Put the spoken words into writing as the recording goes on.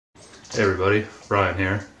Hey everybody, Brian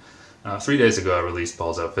here. 3 days ago I released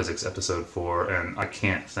Balls Out Physics episode 4, and I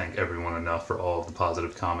can't thank everyone enough for all of the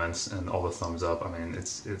positive comments and all the thumbs up. I mean,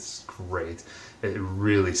 it's great. It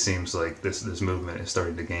really seems like this movement is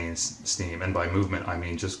starting to gain steam, and by movement I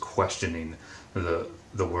mean just questioning the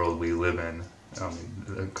world we live in.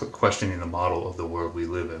 Questioning the model of the world we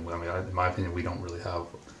live in. I mean, in my opinion, we don't really have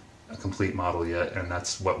a complete model yet, and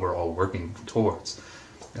that's what we're all working towards.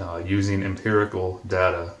 Using empirical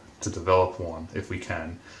data to develop one if we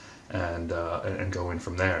can, and go in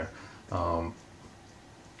from there. Um,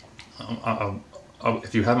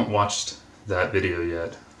 if you haven't watched that video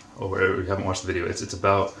yet, or you haven't watched the video, it's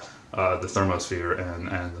about the thermosphere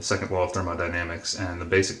and the second law of thermodynamics and the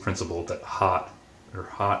basic principle that hot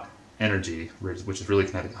energy, which is really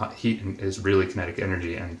kinetic, hot heat is really kinetic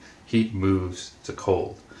energy, and heat moves to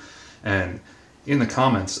cold. And in the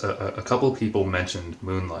comments, a couple of people mentioned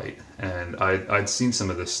Moonlight, and I'd seen some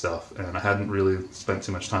of this stuff, and I hadn't really spent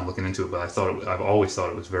too much time looking into it, but I've always thought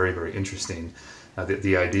it was very, very interesting.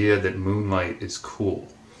 The idea that Moonlight is cool.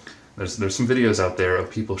 There's some videos out there of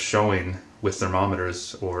people showing with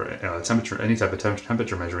thermometers or temperature, any type of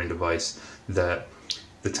temperature measuring device, that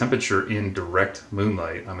the temperature in direct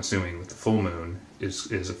moonlight, I'm assuming with the full moon,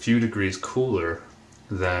 is a few degrees cooler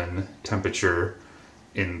than temperature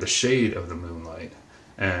in the shade of the moonlight.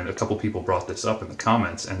 And a couple people brought this up in the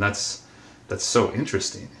comments, and that's so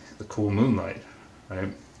interesting. The cool moonlight,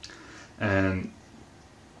 right? And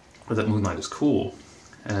or that moonlight is cool.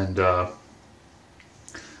 And I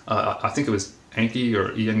think it was Anki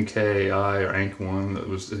or Enki or Ank1 that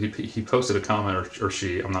was he posted a comment, or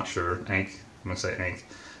she, I'm not sure. Ank, I'm gonna say Ank,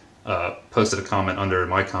 posted a comment under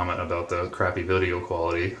my comment about the crappy video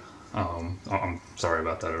quality. I'm sorry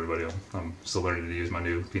about that, everybody. I'm still learning to use my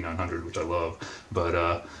new P900, which I love.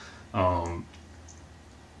 But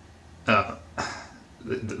the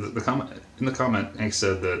comment in the comment, Ank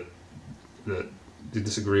said that they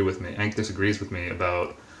disagree with me. Ank disagrees with me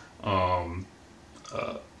about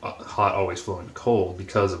hot always flowing to cold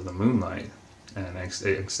because of the moonlight, and Ank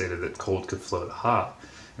stated that cold could flow to hot.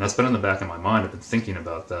 And that's been in the back of my mind. I've been thinking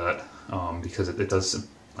about that because it does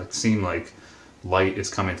seem like light is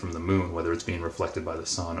coming from the moon, whether it's being reflected by the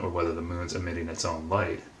sun or whether the moon's emitting its own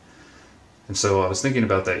light. And so I was thinking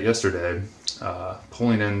about that yesterday,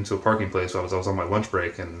 pulling into a parking place. I was on my lunch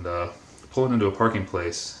break and pulling into a parking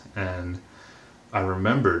place, and I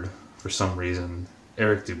remembered for some reason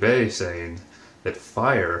Eric Dubay saying that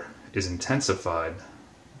fire is intensified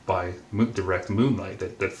by direct moonlight,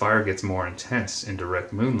 that fire gets more intense in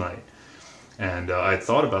direct moonlight. And I had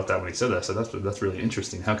thought about that when he said that, so that's really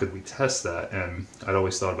interesting. How could we test that? And I'd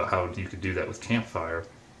always thought about how you could do that with campfire.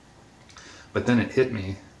 But then it hit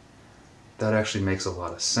me, that actually makes a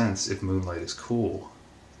lot of sense if moonlight is cool.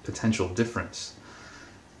 Potential difference.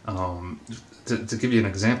 To give you an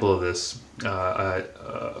example of this,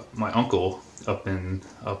 my uncle up in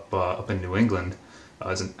New England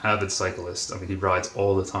is an avid cyclist. I mean, he rides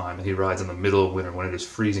all the time, and he rides in the middle of winter when it is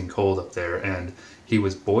freezing cold up there. And he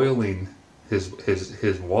was boiling his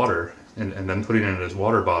water and then putting it in his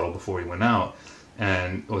water bottle before he went out,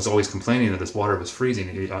 and was always complaining that his water was freezing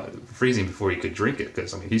before he could drink it,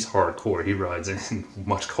 because I mean, he's hardcore. He rides in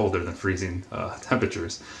much colder than freezing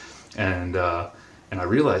temperatures, and I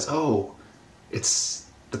realized, oh, it's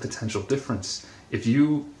the potential difference. If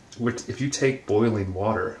you take boiling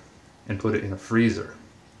water and put it in a freezer,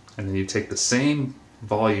 and then you take the same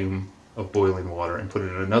volume of boiling water and put it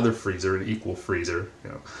in another freezer, an equal freezer,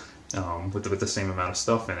 with the same amount of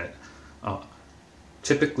stuff in it,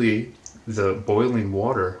 typically the boiling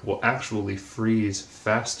water will actually freeze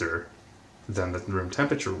faster than the room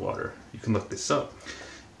temperature water. You can look this up,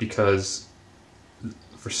 because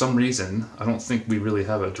for some reason, I don't think we really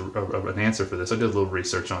have an answer for this. I did a little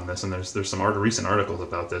research on this, and there's some recent articles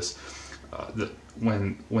about this.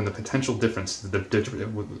 When the potential difference,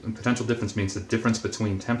 potential difference means the difference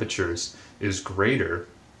between temperatures is greater,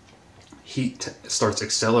 heat starts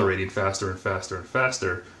accelerating faster and faster and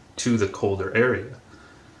faster to the colder area.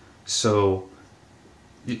 So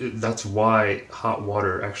that's why hot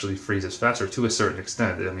water actually freezes faster to a certain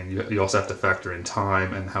extent. I mean, you also have to factor in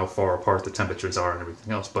time and how far apart the temperatures are and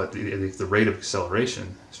everything else, but the rate of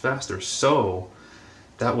acceleration is faster. So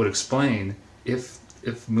that would explain, if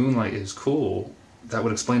moonlight is cool, that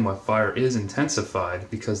would explain why fire is intensified,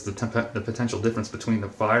 because the potential difference between the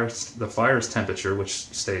fire's temperature, which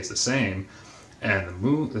stays the same, and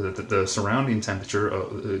the surrounding temperature,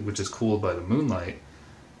 which is cooled by the moonlight,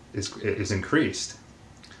 is increased.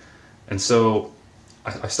 And so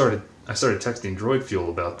I started texting Droid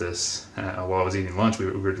Fuel about this while I was eating lunch. We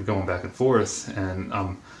were going back and forth, and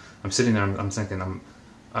I'm sitting there. I'm thinking,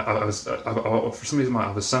 for some reason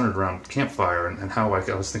I was centered around campfire and how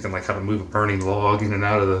I was thinking like how to move a burning log in and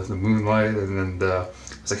out of the moonlight, and I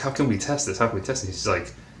was like, how can we test this? How can we test this? He's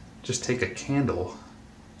like, just take a candle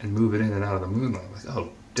and move it in and out of the moonlight. I'm like, oh,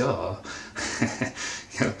 duh.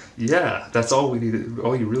 Yeah, that's all we need.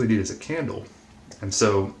 All you really need is a candle. And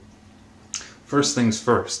so, first things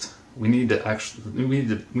first, we need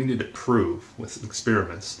to prove with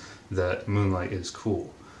experiments that moonlight is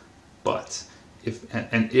cool. But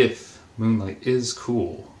if moonlight is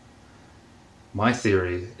cool, my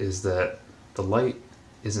theory is that the light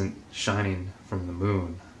isn't shining from the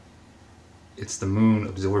moon. It's the moon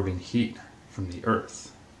absorbing heat from the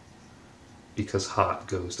earth, because hot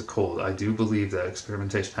goes to cold. I do believe that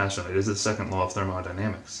experimentation has shown it is the second law of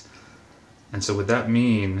thermodynamics. And so would that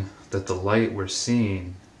mean that the light we're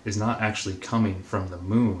seeing is not actually coming from the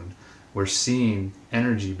moon? We're seeing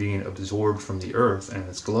energy being absorbed from the earth, and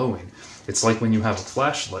it's glowing. It's like when you have a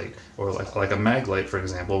flashlight, or like a mag light, for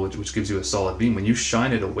example, which gives you a solid beam. When you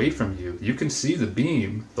shine it away from you, you can see the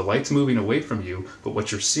beam, the light's moving away from you, but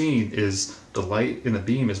what you're seeing is the light in the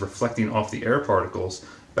beam is reflecting off the air particles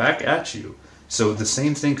back at you. So the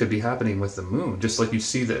same thing could be happening with the moon. Just like you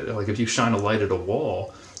see that, like if you shine a light at a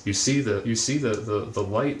wall, you see the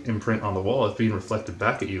light imprint on the wall is being reflected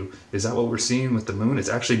back at you. Is that what we're seeing with the moon? It's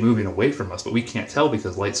actually moving away from us, but we can't tell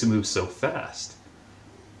because light moves so fast.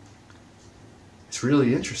 It's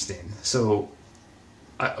really interesting. So,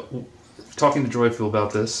 talking to Joyfield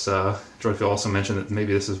about this, Joyfield also mentioned that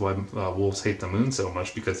maybe this is why wolves hate the moon so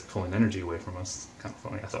much, because it's pulling energy away from us. Kind of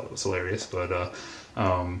funny. I thought it was hilarious, but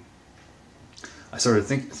I started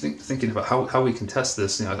thinking about how we can test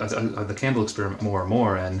this. You know, the candle experiment more and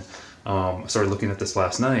more, and I started looking at this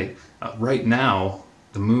last night. Right now,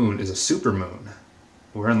 the moon is a supermoon.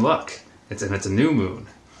 We're in luck. It's a new moon,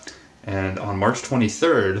 and on March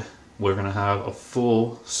 23rd, we're going to have a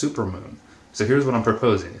full supermoon. So here's what I'm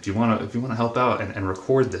proposing. If you want to help out and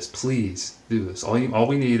record this, please do this. All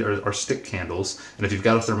we need are stick candles, and if you've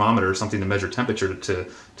got a thermometer or something to measure temperature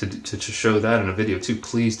to show that in a video too,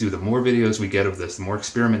 please do. The more videos we get of this, the more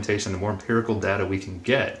experimentation, the more empirical data we can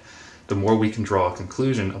get, the more we can draw a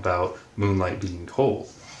conclusion about moonlight being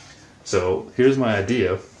cold. So here's my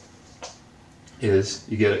idea: is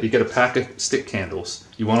you get a pack of stick candles.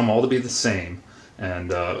 You want them all to be the same.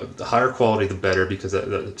 And the higher quality, the better, because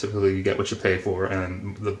typically you get what you pay for,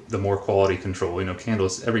 and the more quality control. You know,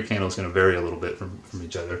 every candle is going to vary a little bit from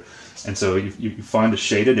each other. And so you find a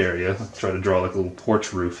shaded area. I'll try to draw like a little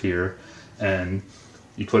porch roof here, and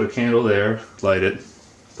you put a candle there, light it.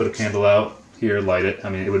 Put a candle out here, light it. I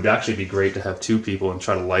mean, it would actually be great to have two people and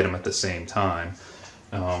try to light them at the same time.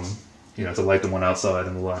 You know, to light the one outside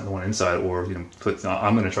and the one inside, or I'm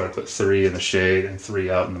going to try to put 3 in the shade and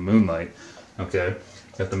 3 out in the moonlight. Okay,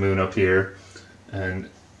 got the moon up here, and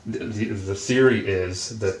the theory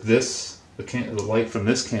is that the light from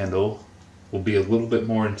this candle will be a little bit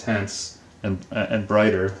more intense and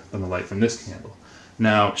brighter than the light from this candle.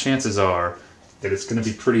 Now, chances are that it's going to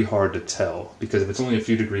be pretty hard to tell, because if it's only a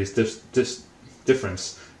few degrees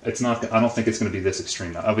difference, it's not. I don't think it's going to be this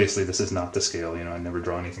extreme. Now, obviously, this is not the scale. You know, I never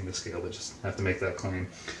draw anything to scale, but just have to make that claim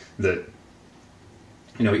that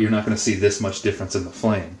you're not going to see this much difference in the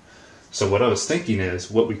flame. So what I was thinking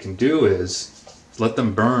is, what we can do is let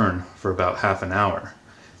them burn for about half an hour,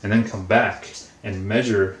 and then come back and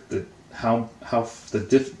measure the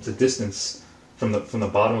distance from the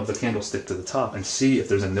bottom of the candlestick to the top, and see if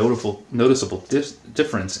there's a noticeable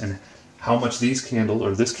difference in how much this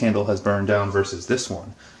candle has burned down versus this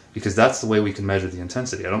one, because that's the way we can measure the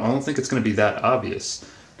intensity. I don't think it's going to be that obvious,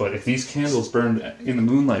 but if these candles burned in the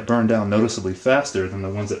moonlight burn down noticeably faster than the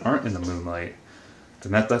ones that aren't in the moonlight,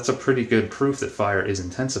 then that's a pretty good proof that fire is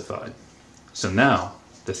intensified. So now,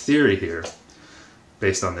 the theory here,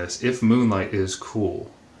 based on this, if moonlight is cool,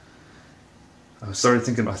 I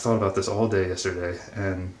thought about this all day yesterday,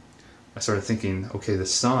 and I started thinking, okay, the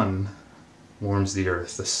sun warms the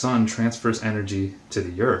earth. The sun transfers energy to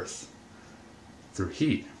the earth through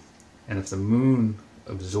heat. And if the moon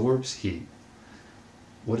absorbs heat,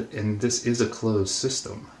 and this is a closed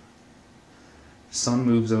system, sun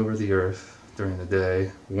moves over the earth during the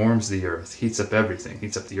day, warms the earth, heats up everything,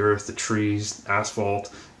 heats up the earth, the trees,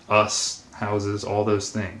 asphalt, us, houses, all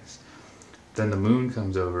those things. Then the moon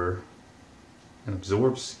comes over and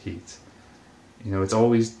absorbs heat. It's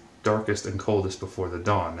always darkest and coldest before the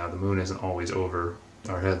dawn. Now, the moon isn't always over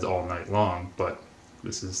our heads all night long, but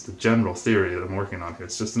this is the general theory that I'm working on here.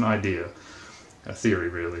 It's just an idea, a theory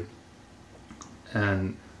really.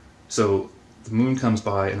 And so the moon comes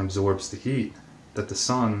by and absorbs the heat that the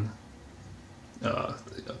sun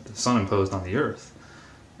imposed on the earth.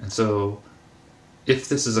 And so if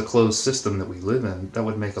this is a closed system that we live in, that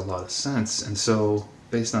would make a lot of sense. And so,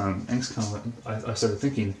 based on Enk's comment, I started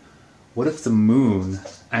thinking, what if the moon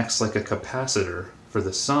acts like a capacitor for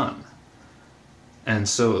the sun? And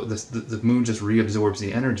so the moon just reabsorbs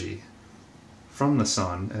the energy from the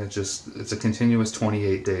sun, and it's a continuous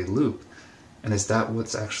 28-day loop. And is that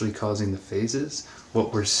what's actually causing the phases?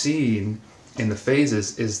 What we're seeing in the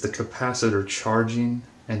phases is the capacitor charging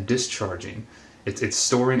and discharging. It's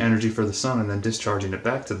storing energy for the sun and then discharging it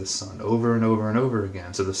back to the sun over and over and over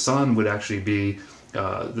again. So the sun would actually be,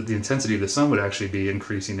 the intensity of the sun would actually be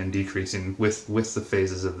increasing and decreasing with the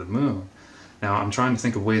phases of the moon. Now I'm trying to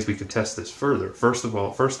think of ways we could test this further. First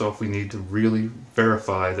off, we need to really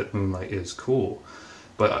verify that Moonlight is cool.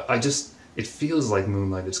 But it feels like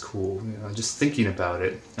Moonlight is cool. You know, just thinking about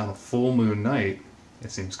it on a full moon night,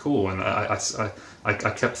 it seems cool. And I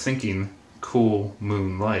kept thinking, cool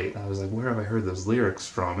Moonlight. I was like, where have I heard those lyrics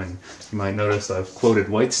from? And you might notice I've quoted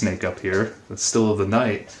Whitesnake up here, the Still of the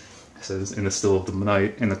Night. It says, in the still of the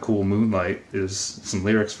night, in the cool moonlight, is some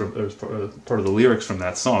lyrics from, part of the lyrics from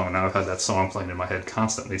that song. And now I've had that song playing in my head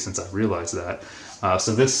constantly since I realized that.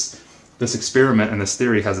 So this experiment and this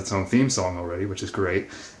theory has its own theme song already, which is great.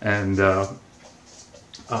 And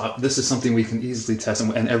this is something we can easily test,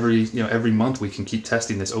 and every month we can keep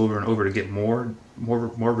testing this over and over to get more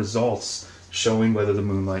results showing whether the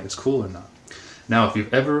moonlight is cool or not. Now, if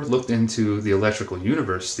you've ever looked into the electrical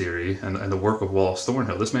universe theory and the work of Wallace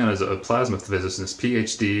Thornhill, this man is a plasma physicist,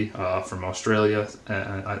 PhD from Australia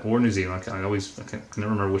or New Zealand. I can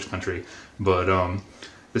never remember which country, but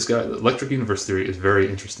this guy, electric universe theory, is very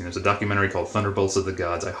interesting. There's a documentary called Thunderbolts of the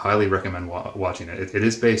Gods. I highly recommend watching it. It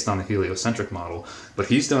is based on the heliocentric model, but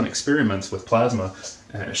he's done experiments with plasma,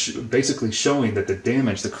 basically showing that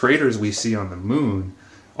the craters we see on the moon,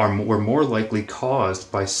 were more likely caused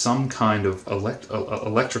by some kind of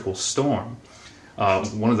electrical storm.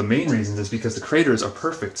 One of the main reasons is because the craters are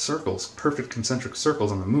perfect circles, perfect concentric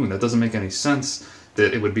circles on the moon. That doesn't make any sense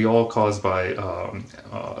that it would be all caused by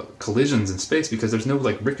collisions in space, because there's no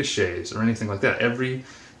like ricochets or anything like that.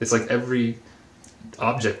 It's like every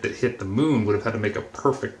object that hit the moon would have had to make a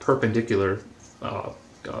perfect perpendicular,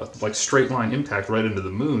 like straight line impact right into the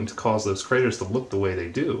moon to cause those craters to look the way they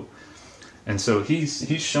do. And so he's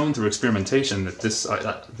shown through experimentation that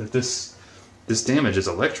this damage is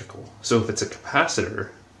electrical. So if it's a capacitor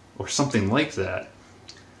or something like that,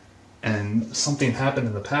 and something happened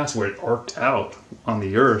in the past where it arced out on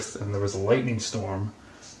the Earth and there was a lightning storm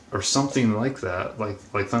or something like that, like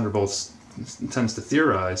Thunderbolts tends to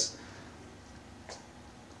theorize,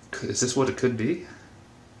 is this what it could be?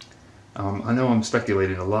 I know I'm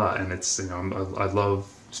speculating a lot, and it's, I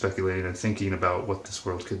love speculating and thinking about what this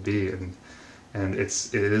world could be, and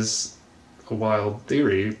it is a wild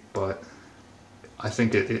theory, but I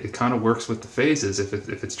think it kind of works with the phases if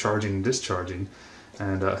it's charging and discharging.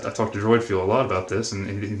 And I talked to Droidfuel a lot about this,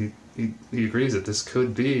 and he agrees that this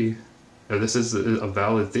could be, this is a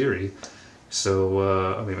valid theory.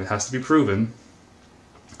 So I mean, it has to be proven,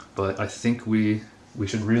 but I think we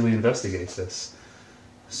should really investigate this.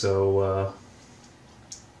 So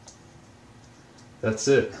that's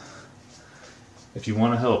it. If you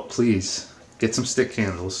want to help, please get some stick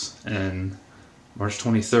candles. And March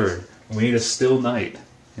 23rd, we need a still night.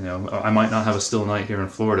 I might not have a still night here in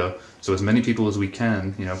Florida, so as many people as we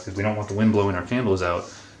can, because we don't want the wind blowing our candles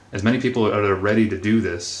out, as many people that are ready to do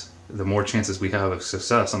this, the more chances we have of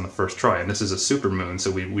success on the first try. And this is a supermoon,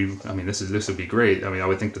 so this would be great. I mean, I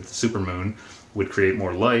would think that the supermoon would create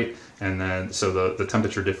more light, and then so the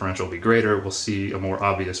temperature differential will be greater. We'll see a more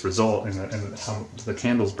obvious result in how the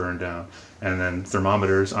candles burn down. And then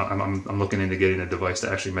thermometers. I'm looking into getting a device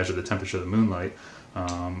to actually measure the temperature of the moonlight,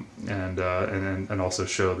 and also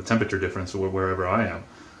show the temperature difference wherever I am.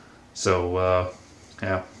 So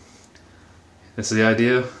yeah, that's the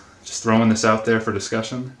idea. Just throwing this out there for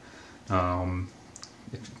discussion.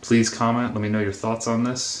 Please comment. Let me know your thoughts on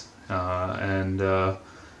this, and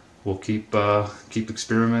we'll keep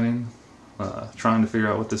experimenting, trying to figure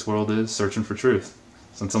out what this world is, searching for truth.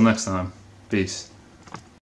 So until next time, peace.